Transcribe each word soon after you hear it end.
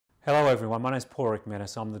Hello everyone, my name is Paul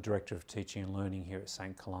Rickmenis. I'm the Director of Teaching and Learning here at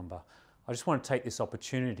St Columba. I just want to take this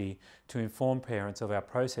opportunity to inform parents of our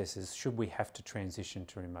processes should we have to transition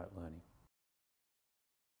to remote learning.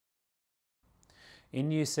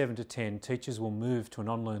 In Year 7 to 10, teachers will move to an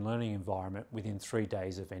online learning environment within 3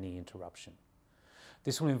 days of any interruption.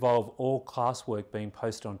 This will involve all classwork being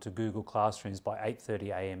posted onto Google Classrooms by 8:30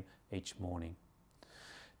 a.m. each morning.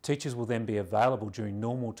 Teachers will then be available during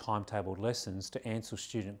normal timetabled lessons to answer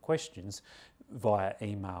student questions via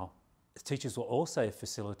email. Teachers will also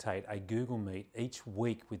facilitate a Google Meet each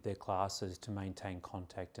week with their classes to maintain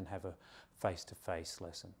contact and have a face-to-face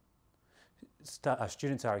lesson.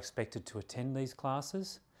 Students are expected to attend these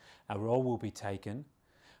classes. A roll will be taken.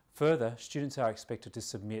 Further, students are expected to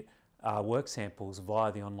submit work samples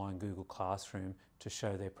via the online Google Classroom to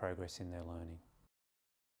show their progress in their learning.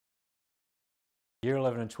 Year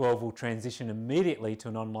 11 and 12 will transition immediately to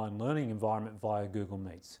an online learning environment via Google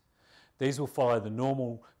Meets. These will follow the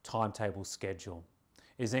normal timetable schedule.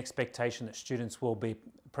 It is an expectation that students will be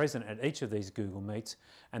present at each of these Google Meets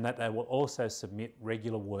and that they will also submit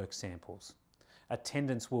regular work samples.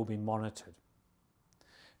 Attendance will be monitored.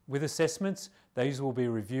 With assessments, these will be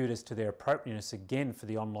reviewed as to their appropriateness again for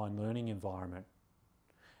the online learning environment.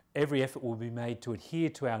 Every effort will be made to adhere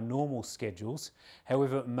to our normal schedules.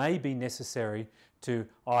 However, it may be necessary to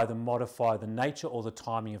either modify the nature or the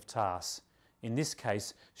timing of tasks. In this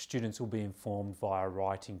case, students will be informed via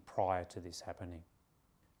writing prior to this happening.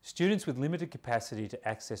 Students with limited capacity to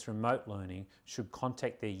access remote learning should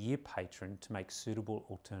contact their year patron to make suitable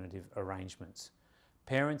alternative arrangements.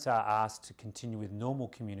 Parents are asked to continue with normal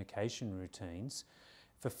communication routines.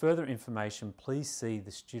 For further information, please see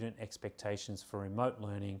the Student Expectations for Remote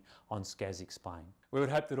Learning on SCAS Explain. We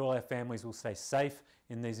would hope that all our families will stay safe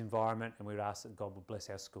in these environments, and we would ask that God will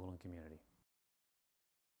bless our school and community.